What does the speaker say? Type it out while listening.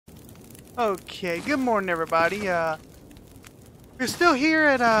Okay, good morning everybody. We're still here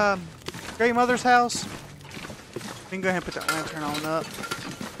at Great Mother's house. We can go ahead and put that lantern on up.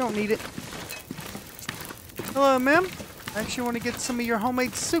 Don't need it. Hello, ma'am. I actually want to get some of your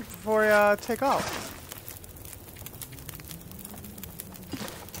homemade soup before I take off.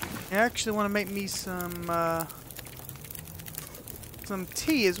 I actually want to make me some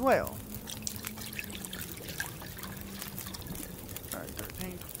tea as well. Alright,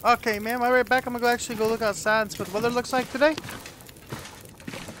 13. Okay, ma'am, I'll be right back. I'm gonna actually go look outside and see what the weather looks like today.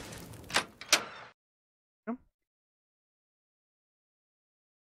 Alright.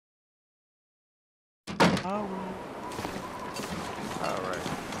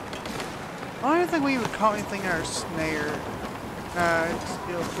 I don't think we even caught anything in our snare. Nah, it's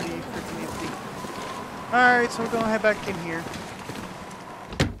still pretty freaking empty. Alright, so we're gonna head back in here.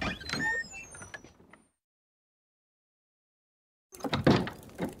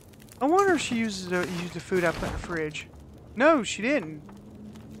 I wonder if she used the food I put in the fridge. No, she didn't.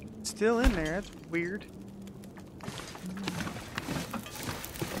 It's still in there. That's weird.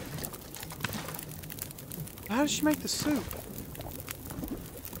 How did she make the soup?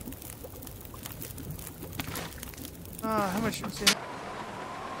 How much is it?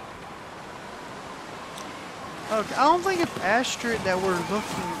 Okay, I don't think it's Astrid that we're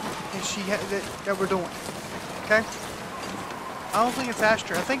looking and that we're doing. Okay? I don't think it's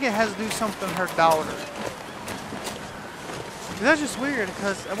Astrid. I think it has to do something with her daughter. That's just weird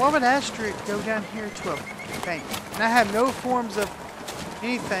because why would Astrid go down here to a bank? And I have no forms of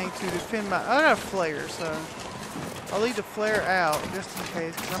anything to defend my. I got a flare, so I'll leave the flare out just in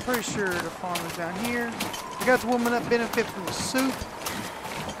case because I'm pretty sure the farm is down here. We got the woman up benefit from the soup.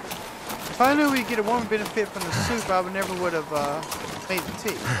 If I knew we'd get a woman benefit from the soup, I never would have made the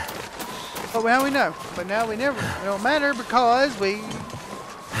tea. But now we know. But now we never. It don't matter because we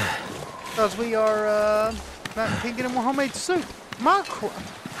are can't get more homemade soup. I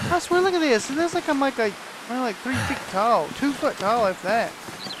swear, look at this. It looks like I'm like only like 3 feet tall, 2 foot tall, if that.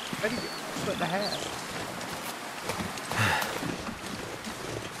 Maybe a foot and a half.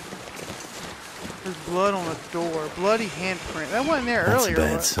 There's blood on the door. Bloody handprint. That wasn't there earlier.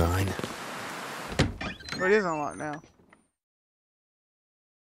 That's a bad sign. Oh, it is unlocked now.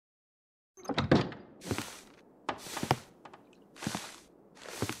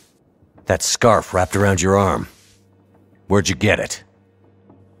 That scarf wrapped around your arm. Where'd you get it?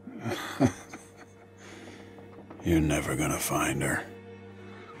 You're never gonna find her.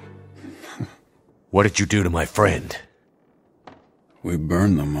 What did you do to my friend? We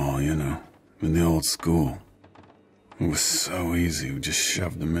burned them all, you know, in the old school. It was so easy, we just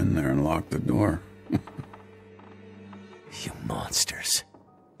shoved them in there and locked the door. You monsters.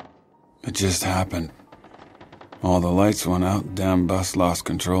 It just happened. All the lights went out, damn bus lost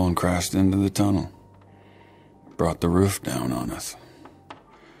control and crashed into the tunnel. Brought the roof down on us.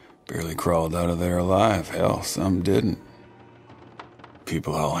 Barely crawled out of there alive. Hell, some didn't.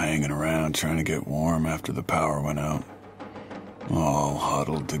 People all hanging around trying to get warm after the power went out. All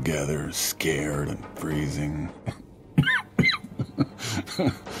huddled together, scared and freezing.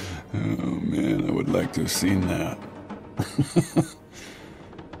 Oh man, I would like to have seen that.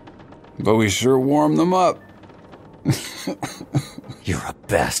 But we sure warmed them up. You're a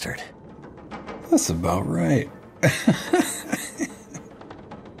bastard. That's about right.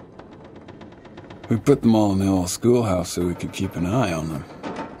 We put them all in the old schoolhouse so we could keep an eye on them.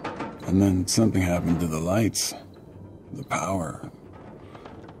 And then something happened to the lights. The power.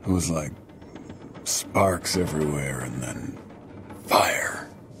 It was like sparks everywhere and then fire.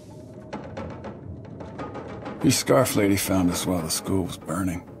 Your scarf lady found us while the school was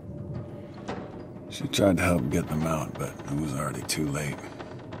burning. She tried to help get them out, but it was already too late.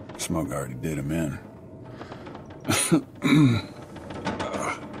 Smoke already did them in.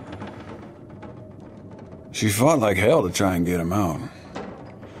 She fought like hell to try and get him out.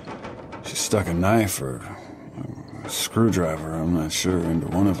 She stuck a knife or a screwdriver, I'm not sure, into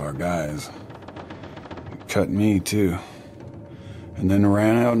one of our guys. It cut me, too. And then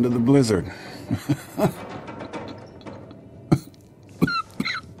ran out into the blizzard.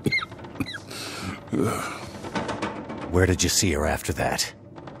 Where did you see her after that?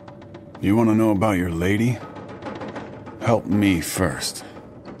 You want to know about your lady? Help me first.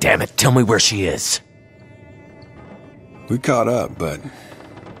 Damn it, tell me where she is. We caught up, but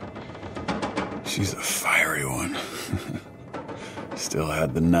she's a fiery one. Still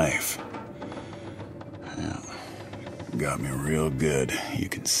had the knife. Yeah, got me real good, you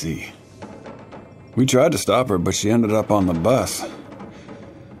can see. We tried to stop her, but she ended up on the bus.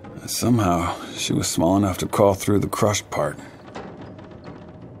 Somehow, she was small enough to crawl through the crushed part.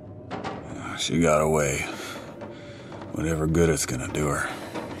 She got away. Whatever good it's gonna do her.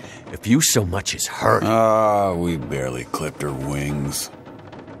 If you so much as hurt... We barely clipped her wings.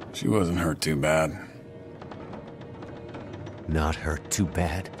 She wasn't hurt too bad. Not hurt too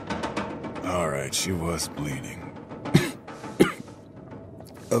bad? Alright, she was bleeding.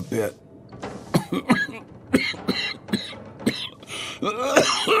 A bit.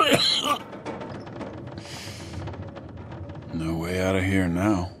 No way out of here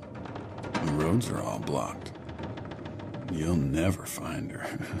now. The roads are all blocked. You'll never find her.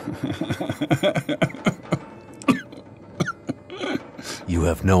 You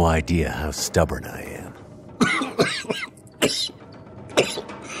have no idea how stubborn I am.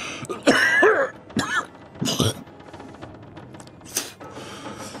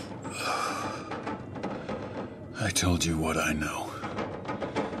 I told you what I know.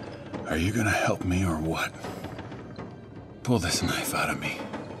 Are you gonna help me or what? Pull this knife out of me.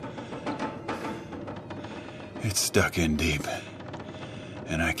 It's stuck in deep,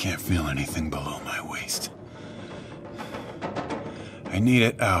 and I can't feel anything below my waist. I need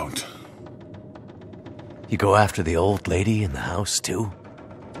it out. You go after the old lady in the house, too?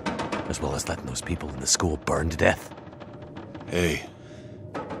 As well as letting those people in the school burn to death? Hey.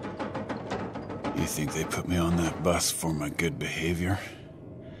 You think they put me on that bus for my good behavior?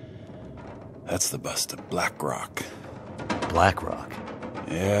 That's the bus to Black Rock. Black Rock?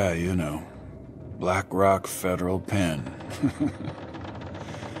 Yeah, you know. Black Rock Federal Pen.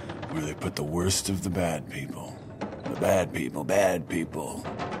 Where they put the worst of the bad people. The bad people, bad people.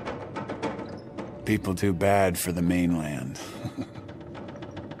 People too bad for the mainland.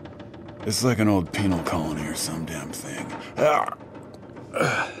 It's like an old penal colony or some damn thing.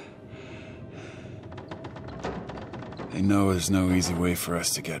 They know there's no easy way for us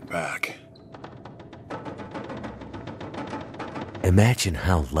to get back. Imagine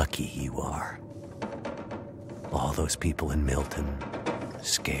how lucky you are. All those people in Milton,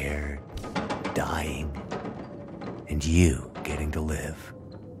 scared, dying, and you getting to live.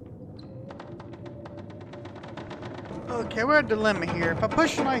 Okay, we're at a dilemma here. If I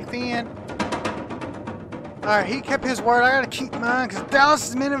push the knife in... Alright, he kept his word. I gotta keep mine, because Dallas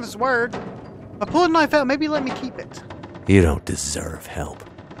is a man of his word. If I pull the knife out, maybe let me keep it. You don't deserve help.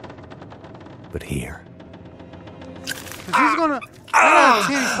 But here. Because he's gonna... 9 out of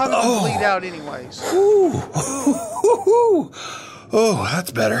 10, he's probably gonna bleed out anyways. Oh,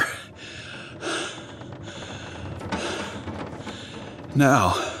 that's better.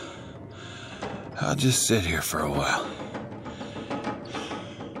 Now, I'll just sit here for a while.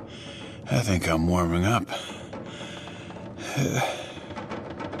 I think I'm warming up.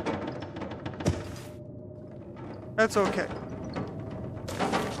 That's okay.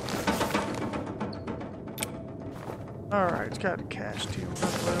 Alright, it's got a cash too. We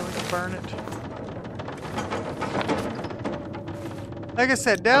can burn it. Like I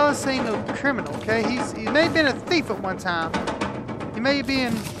said, Dallas ain't no criminal, okay? He may have been a thief at one time. He may have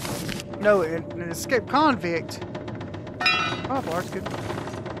been, an escaped convict. Oh, that's good.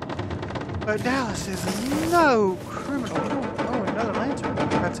 But Dallas is no criminal. Oh, another lantern.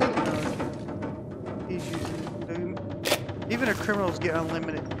 I tell you, no. He's using it, dude. Even a criminals get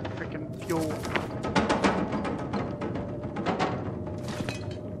unlimited freaking fuel.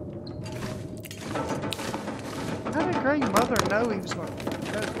 How did Grey Mother know he was going to...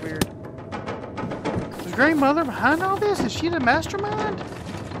 That was weird. Was Grey Mother behind all this? Is she the mastermind?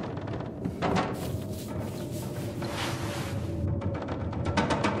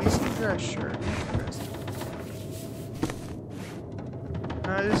 Decent dress shirt. Interesting.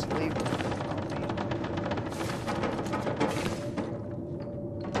 Just leave it.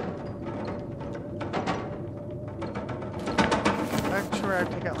 I'm sure I'd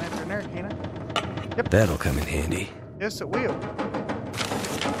take out lantern there, can't I? Yep. That'll come in handy. Yes, it will.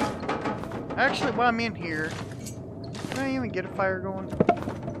 Actually, while I'm in here, can I even get a fire going?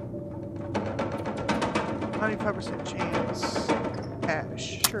 95% chance.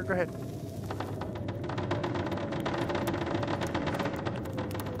 Cash. Sure, go ahead.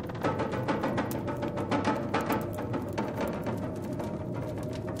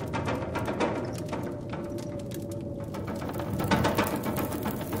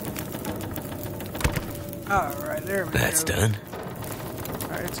 Alright, there we go. That's done.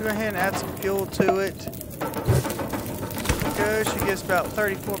 Alright, let's go ahead and add some fuel to it. Go, she gets about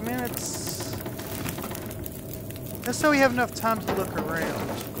 34 minutes. Just so we have enough time to look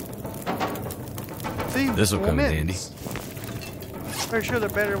around. See, This'll come in handy. Pretty sure they're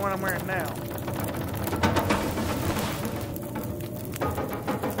better than what I'm wearing now.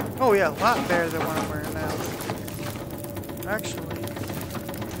 Oh yeah, a lot better than what I'm wearing now. Actually.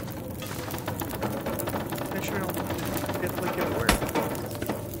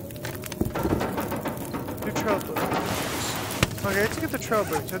 look at the trail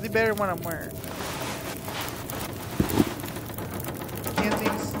boots. Are they better than what I'm wearing?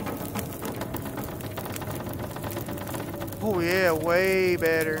 Kenzie's. Oh yeah, way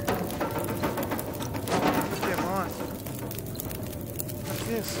better. Put them on. What's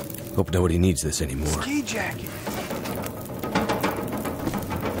this? Hope nobody needs this anymore. Ski jacket.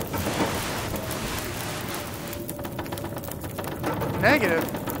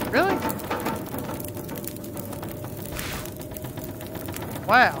 Negative? Really?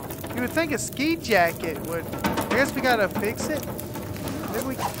 Wow. You would think a ski jacket would... I guess we gotta fix it? Maybe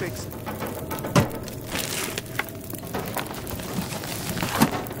we can fix it.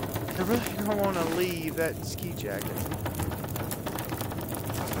 I really don't want to leave that ski jacket.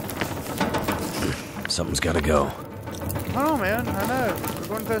 Something's gotta go. Hold on, man. I know. We're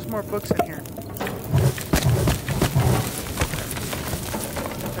going to throw some more books in here.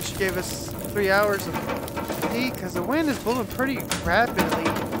 She gave us 3 hours of heat because the wind is blowing pretty rapidly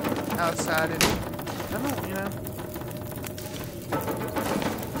outside. And I don't, you know.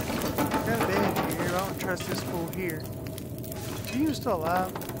 Got a bed here. I don't trust this fool here. Are you still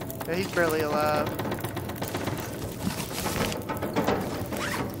alive? Yeah, he's barely alive.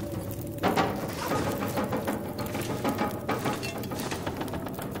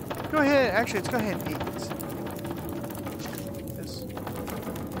 Go ahead. Actually, let's go ahead and eat this.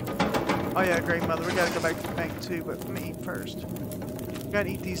 Oh yeah, great mother. We gotta go back to the bank too, but let me eat first. We gotta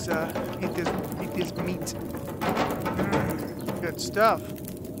eat these. Eat this meat. Good stuff.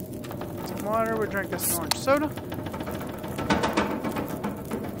 Some water. We'll drink us some orange soda.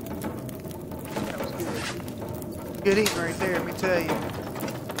 That was good. Good eating right there. Let me tell you.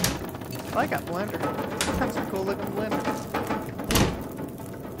 I like that blender. That's a cool looking blender.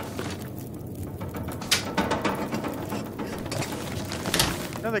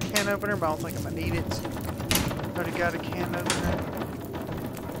 Another can opener, but I don't think I'm gonna need it. Already got a can opener.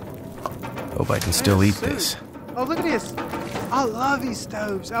 Hope I can still eat this. Oh, look at this. I love these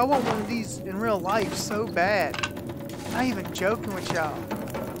stoves. I want one of these in real life so bad. I'm not even joking with y'all.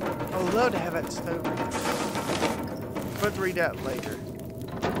 I would love to have that stove. Let's read that later.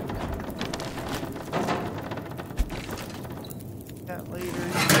 That later.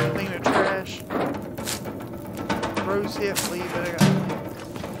 Clean the trash. Rose hip, leave it.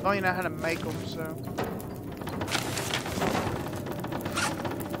 I don't even know how to make them, so.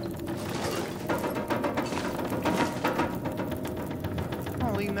 I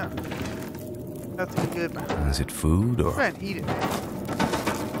don't leave nothing good behind. Is it food or? Go ahead and eat it, man.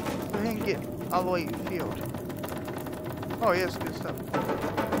 Go ahead and get all the way filled. Oh, yes, good stuff.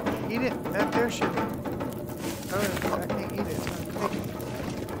 Eat it. That there should be. Oh, I can't eat it. So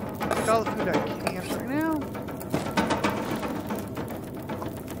take all the food I can right now.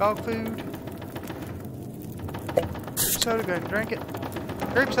 Dog food. Grape soda, go ahead and drink it.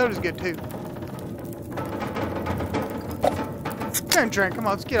 Grape soda's good too. Go ahead and drink. Come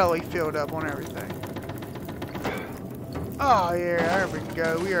on, let's get all the way filled up on everything. Oh yeah, there we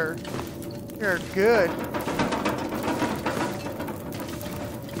go. We are good.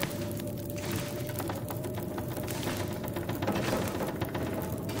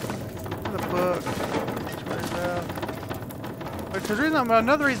 Another book. That's what it's about.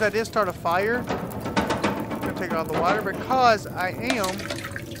 Another reason I did start a fire, I'm gonna take all the water because I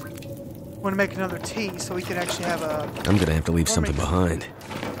want to make another tea so we can actually have a. I'm gonna have to leave something behind.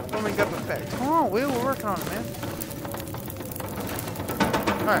 Warming up effect. Come on, Will, we're working on it, man.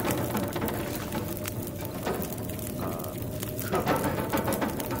 All right. Cook.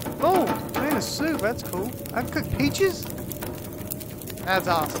 Oh, tomato soup. That's cool. I can cook peaches. That's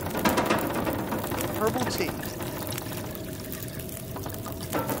awesome. Herbal tea.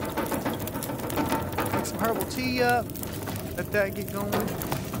 Herbal tea up. Let that get going.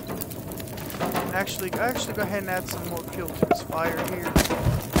 Actually go ahead and add some more fuel to this fire here. Go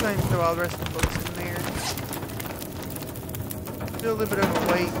ahead and throw all the rest of the books in there. Feel a little bit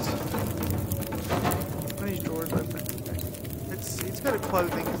overweight. One of these drawers open. It's got a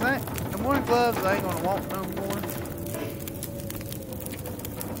clothing. The more gloves I ain't gonna want no more.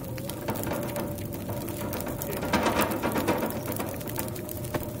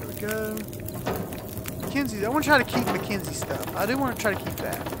 There we go. Mackenzie, I want to try to keep Mackenzie stuff. I do want to try to keep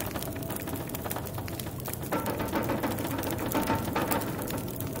that.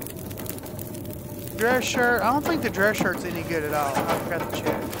 Dress shirt. I don't think the dress shirt's any good at all. I forgot to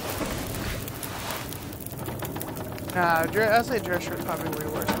check. Nah, I say dress shirt's probably way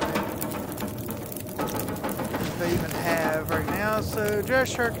worse than they even have right now. So dress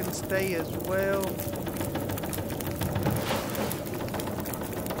shirt can stay as well.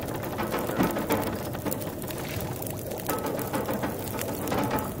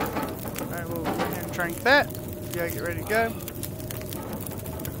 Drink that. You gotta get ready to go.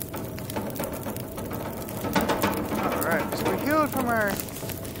 Alright, so we healed from our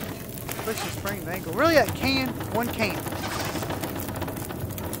Twisted Spring ankle. Really, that can? One can.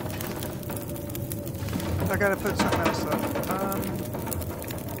 I gotta put something else up.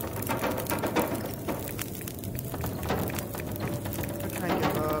 What can I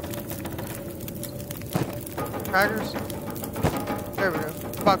give up? Crackers? There we go.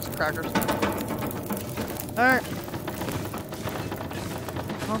 Box of crackers. Alright. I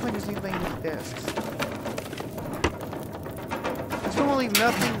don't think there's anything in the desks. I still won't leave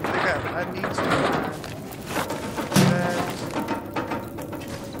nothing. I need to find that.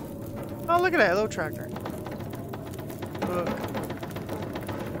 Oh, look at that little tractor. Look.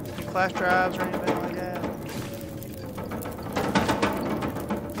 Any flash drives or anything like that?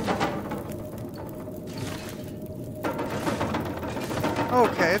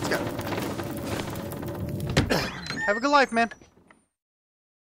 Okay, let's go. Have a good life, man.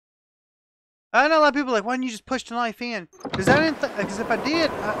 I know a lot of people are like, why didn't you just push the knife in? Because I didn't. Because if I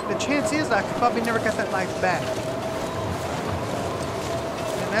did, the chance is I could probably never get that knife back.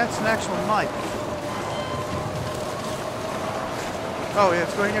 And that's an actual knife. Oh yeah,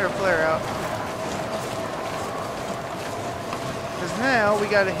 let's go ahead and get our flare out. Because now we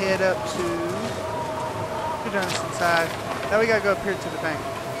got to head up to. We're down this inside. Now we got to go up here to the bank.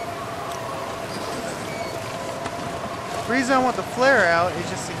 The reason I want the flare out is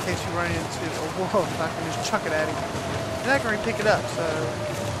just in case you run into a wolf, I can just chuck it at him. And I can pick it up, so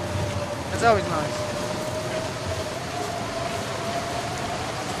that's always nice.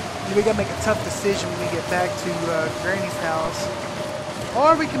 And we gotta make a tough decision when we get back to Granny's house,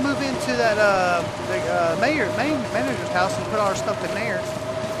 or we can move into that manager's house and put all our stuff in there,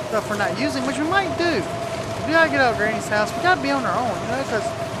 stuff we're not using, which we might do. If we gotta get out of Granny's house, we gotta be on our own, you know, because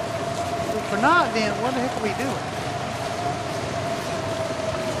if we're not, then what the heck are we doing?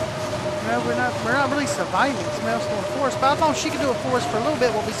 You know, we're not really surviving. Somebody else doing for us, but I thought she could do it for us for a little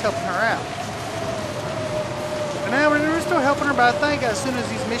bit while we're helping her out. But now we're still helping her, but I think as soon as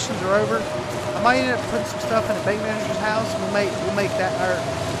these missions are over, I might end up putting some stuff in the bank manager's house. We'll make that our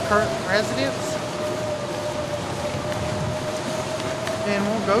current residence, and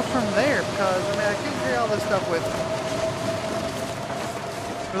we'll go from there. Because I mean, I can't carry all this stuff with me.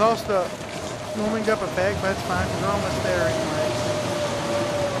 We lost the warming up effect, but that's fine because we're almost there anyway.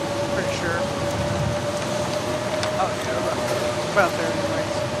 Pretty sure. Oh yeah, about there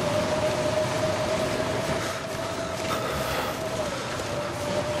anyways.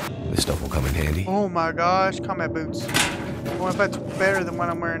 This stuff will come in handy. Oh my gosh, combat boots. I wonder if that's better than what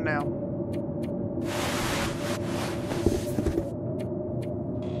I'm wearing now.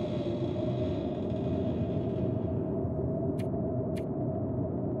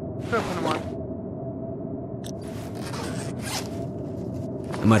 Let's open them on.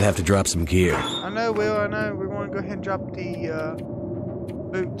 I might have to drop some gear. I know, Will, I know. We want to go ahead and drop the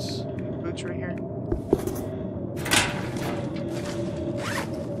boots. Boots right here.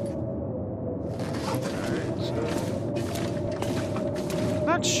 Alright, so. I'm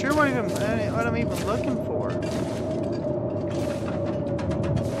not sure what I'm even looking for.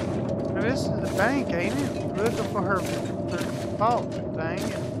 Now, this is the bank, ain't it? We're looking for her vault thing.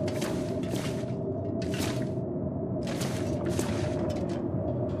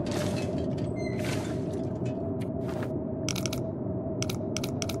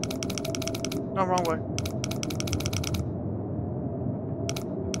 No, wrong way.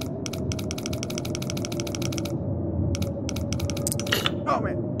 Oh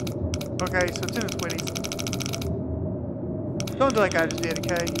man. Okay, so it's in the 20s. Don't do like I just did,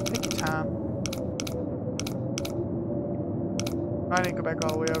 okay? Take your time. I didn't go back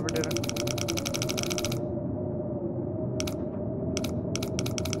all the way over, did I?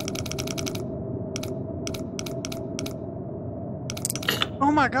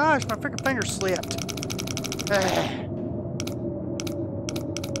 Oh my gosh, my freaking finger slipped. Ah.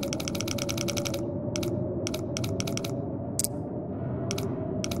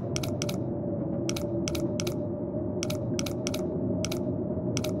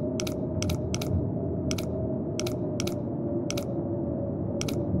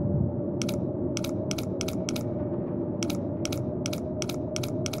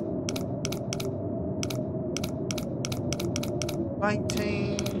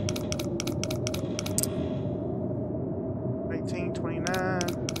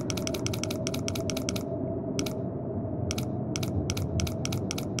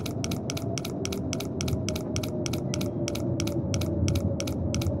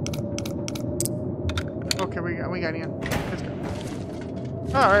 Okay, we got in. Let's go.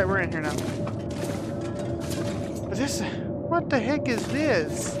 Alright, we're in here now. this... What the heck is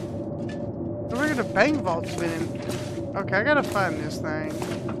this? The regular bank vault's been in... Okay, I gotta find this thing.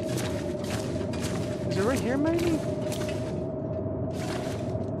 Is it right here, maybe?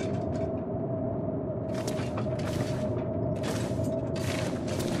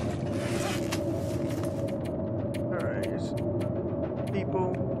 Alright, here's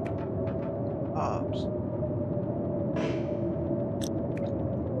people. Ops.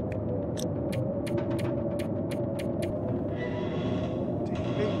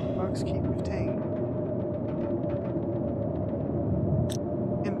 Bucks keep 15.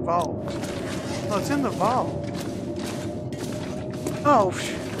 In vault. Oh, it's in the vault. Oh,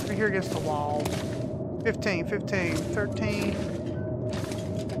 right here against the wall. 15, 15, 13.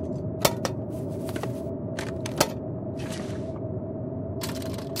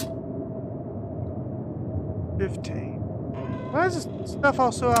 Why is this stuff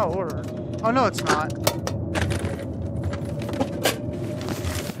all so out of order? Oh, no, it's not.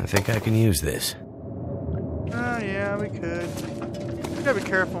 I think I can use this. Oh, yeah, we could. We gotta be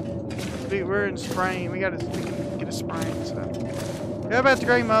careful. We're in sprain. We can get a sprain, so. Yeah, about the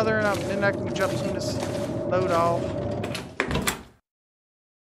Grey Mother, and then I can jump some this load off.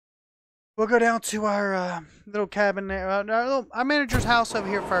 We'll go down to our little cabin there. Our manager's house over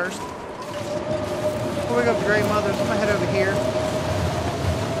here first. Before we go to the Grey Mother's, I'm gonna head over here.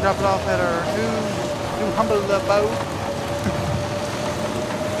 Drop it off at our new humble abode.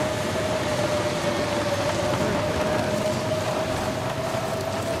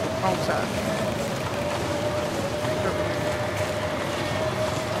 Wrong side.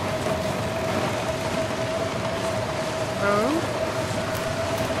 No.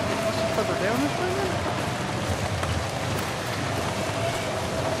 What's the further down this way then?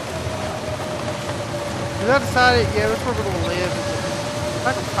 Because I decided, yeah, that's where we're going to live. If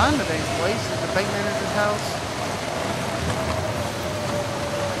I can find the dang place, is the bank manager's house.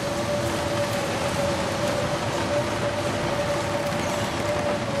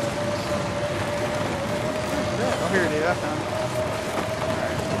 Oh, here it is. I found it.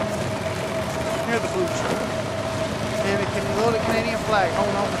 Alright. Here's the blue truck. And it can load a Canadian flag.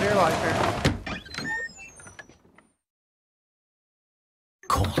 Holding on for dear life here.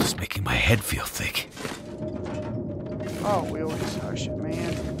 Cold is making my head feel thick. Oh, we'll just hush it,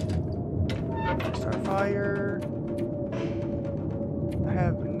 man. Start fire. I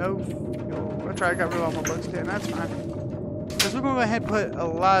have no fuel. That's right, I got rid of all my books there, and that's fine. Because we're going to go ahead and put a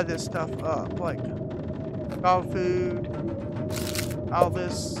lot of this stuff up, like dog food, all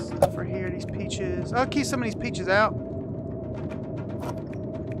this stuff right here, these peaches. I'll keep some of these peaches out.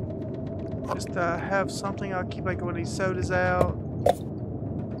 Just have something. I'll keep like one of these sodas out.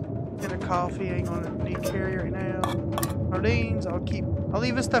 Get a coffee. Ain't gonna need to carry right now. Sardines. I'll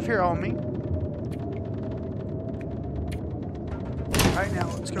leave this stuff here on me. Alright, now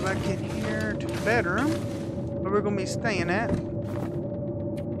let's go back in here to the bedroom where we're gonna be staying at.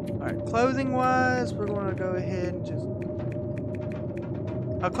 Alright, clothing wise, we're gonna go ahead and just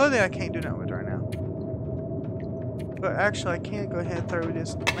clothing I can't do nothing with right now. But actually I can go ahead and throw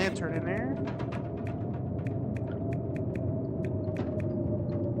this lantern in there.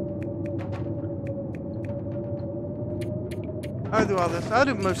 I'll do all this. I'll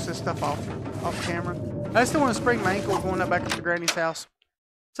do most of this stuff off camera. I just don't want to sprain my ankle going up back up to Granny's house.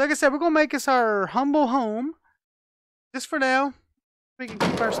 So like I said, we're going to make this our humble home. Just for now. We can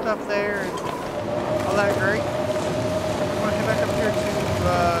keep our stuff there and all that great. I'm going to head back up here to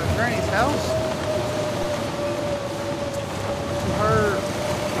Granny's house. Her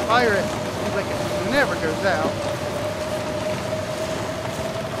fire, it seems like it never goes out.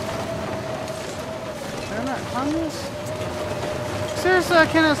 Did I not climb this? Seriously, I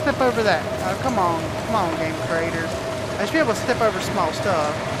cannot step over that. Come on, game creators. I should be able to step over small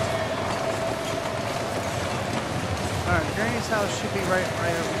stuff. Alright, Granny's house should be right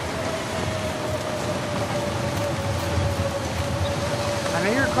over. I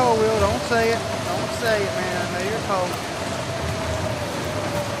know you're cold, Will. Don't say it. Don't say it, man. I know you're cold.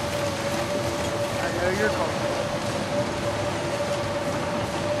 I know you're cold.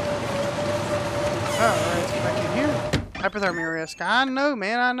 Alright, let's get back in here. Hypothermia risk. I know,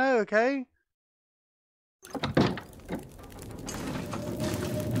 man. I know, okay?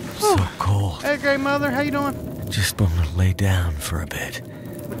 So cold. Hey, Grey Mother. How you doing? Just want to lay down for a bit.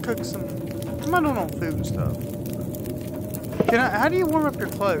 We cook some... I'm not doing on food and stuff. How do you warm up your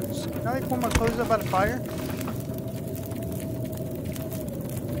clothes? Can I warm my clothes up by the fire?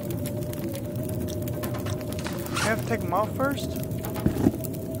 I have to take them off first?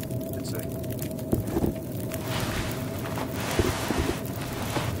 Let's see.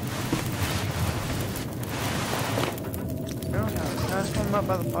 last one up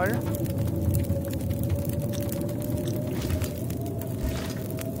by the fire?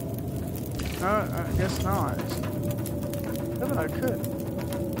 No, I guess not. I thought I could.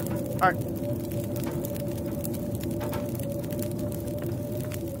 Alright.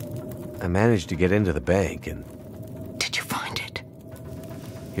 I managed to get into the bank, and Did you find it?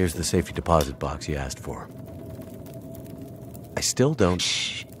 here's the safety deposit box you asked for. I still don't...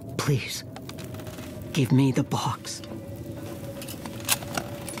 Shh, please. Give me the box.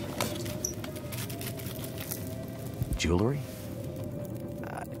 Jewelry?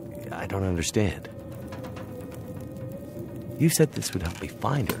 I don't understand. You said this would help me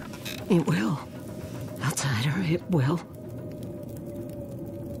find her. It will. Outsider, it will.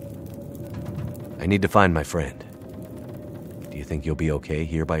 I need to find my friend. Do you think you'll be okay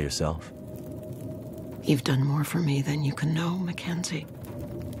here by yourself? You've done more for me than you can know, Mackenzie.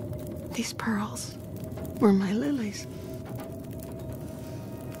 These pearls were my lilies.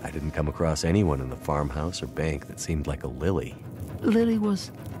 I didn't come across anyone in the farmhouse or bank that seemed like a lily. Lily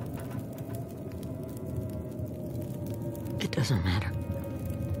was... It doesn't matter.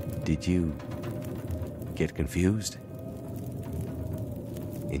 Did you get confused?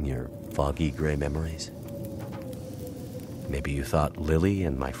 In your foggy gray memories? Maybe you thought Lily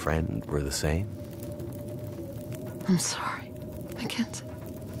and my friend were the same? I'm sorry, Mackenzie.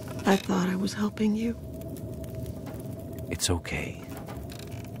 I thought I was helping you. It's okay.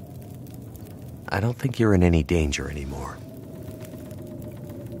 I don't think you're in any danger anymore.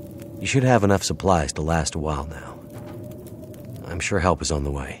 You should have enough supplies to last a while now. I'm sure help is on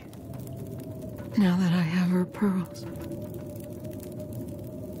the way. Now that I have her pearls.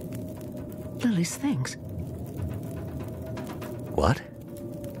 Lily's things. What?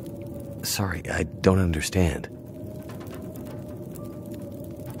 Sorry, I don't understand.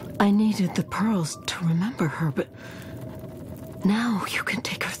 I needed the pearls to remember her, but now you can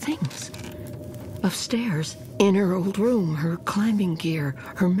take her things. Upstairs, in her old room, her climbing gear,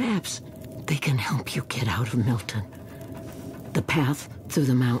 her maps, they can help you get out of Milton. The path through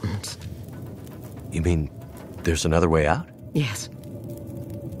the mountains. You mean there's another way out? Yes.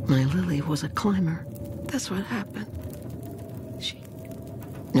 My Lily was a climber. That's what happened.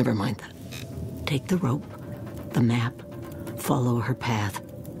 Never mind that. Take the rope, the map, follow her path.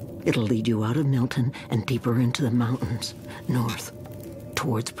 It'll lead you out of Milton and deeper into the mountains, north,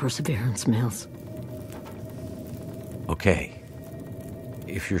 towards Perseverance Mills. Okay.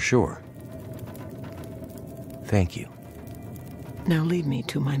 If you're sure. Thank you. Now lead me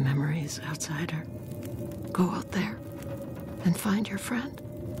to my memories, outsider. Go out there and find your friend.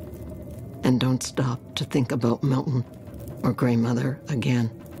 And don't stop to think about Milton or Grey Mother again.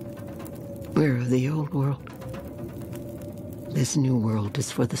 We're of the old world. This new world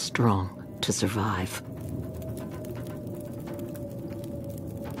is for the strong to survive.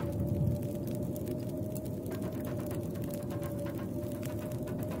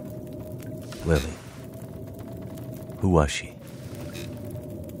 Lily. Who was she?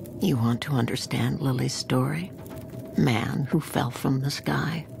 You want to understand Lily's story? Man who fell from the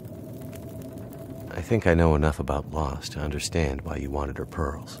sky. I think I know enough about Lost to understand why you wanted her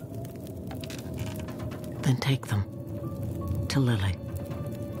pearls. Then take them to Lily.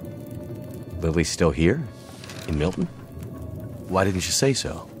 Lily's still here? In Milton? Why didn't you say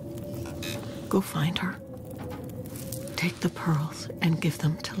so? Go find her. Take the pearls and give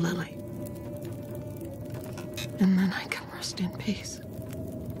them to Lily. And then I can rest in peace.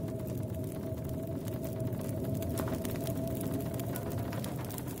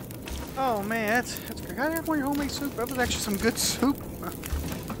 Oh man, that's great. I have more homemade soup. That was actually some good soup.